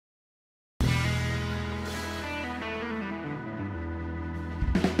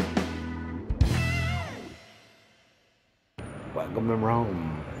welcome them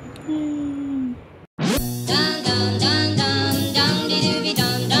home.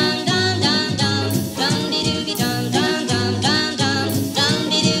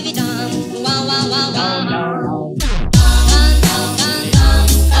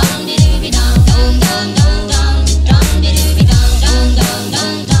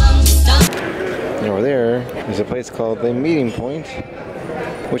 And over there is a place called the Meeting Point,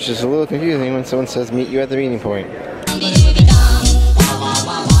 which is a little confusing when someone says meet you at the meeting point.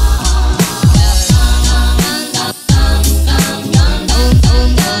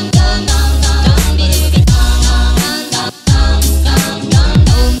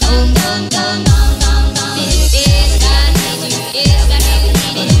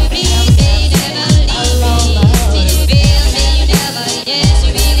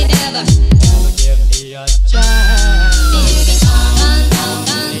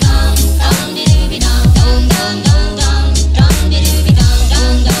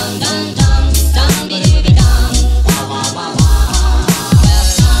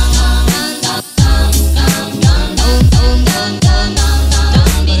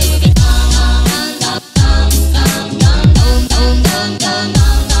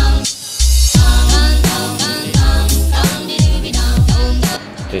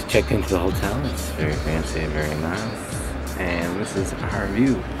 Just checked into the hotel. It's very fancy and very nice. And this is our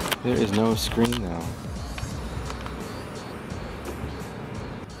view. There is no screen though.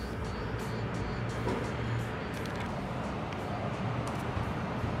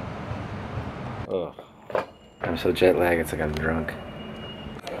 Oh, I'm so jet lagged, it's like I'm drunk.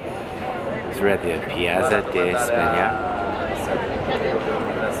 So we're at the Piazza de España.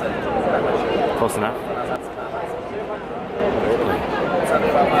 Close enough?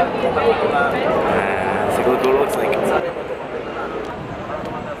 Let's take a look at what it looks like.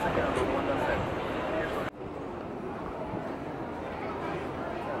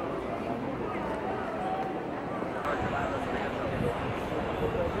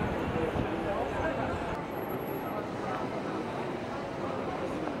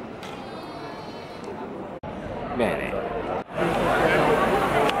 Bene.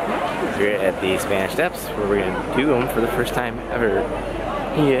 We're at the Spanish Steps, where we're going to do them for the first time ever.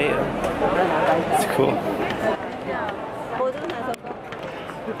 Yeah, it's cool.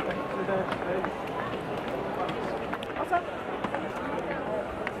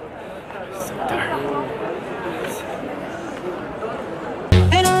 So dark.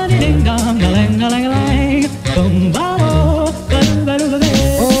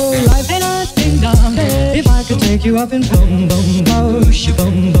 If I could take you up in boom boom bosh,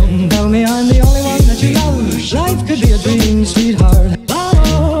 boom boom, tell me I'm the only one that you love. Life could be a dream, sweetheart.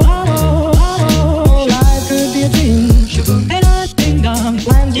 Life could be a dream. And I ding dong,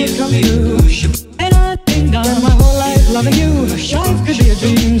 plans would come true. And I ding dong, spend my whole life loving you. Life could be a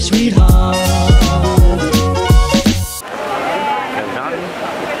dream, sweetheart.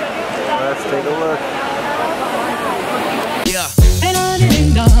 Let's take a look. Yeah. And I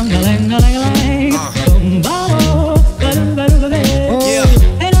ding dong, lang lang lang.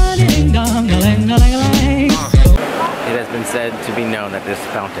 It has been said to be known that this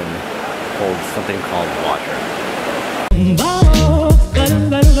fountain holds something called water.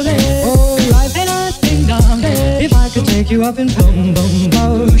 If I could take you up in boom boom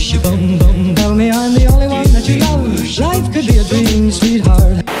bosh, boom boom, tell me I'm the only one that you love. Life could be a dream,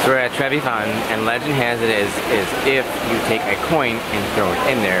 sweetheart. So we're at Trevi Fountain, and legend has it is if you take a coin and throw it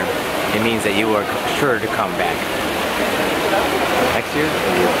in there, it means that you are sure to come back. Next year,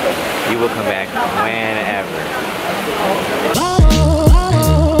 you will come back whenever.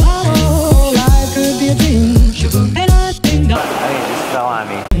 Life could be a dream. And I think I think it just fell on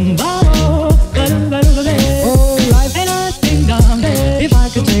me. If I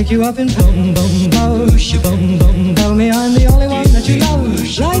could take you up in boom boom bosh, boom boom, tell me I'm the only one that you love.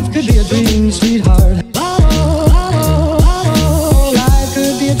 Life could be a dream, sweetheart. Life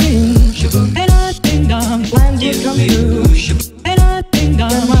could be a dream. And I think plans would come true. And I think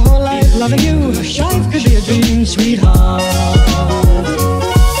spend my whole life loving you. Life could be a dream, sweetheart.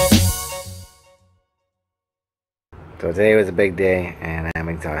 So today was a big day, and I'm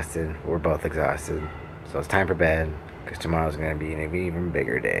exhausted. We're both exhausted. So it's time for bed, because tomorrow's going to be an even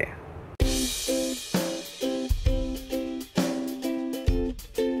bigger day.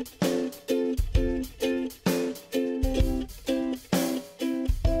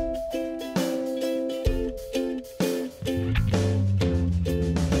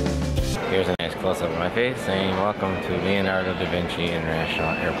 Here's a nice close-up of my face saying, "Welcome to Leonardo da Vinci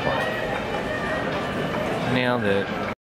International Airport." Nailed it.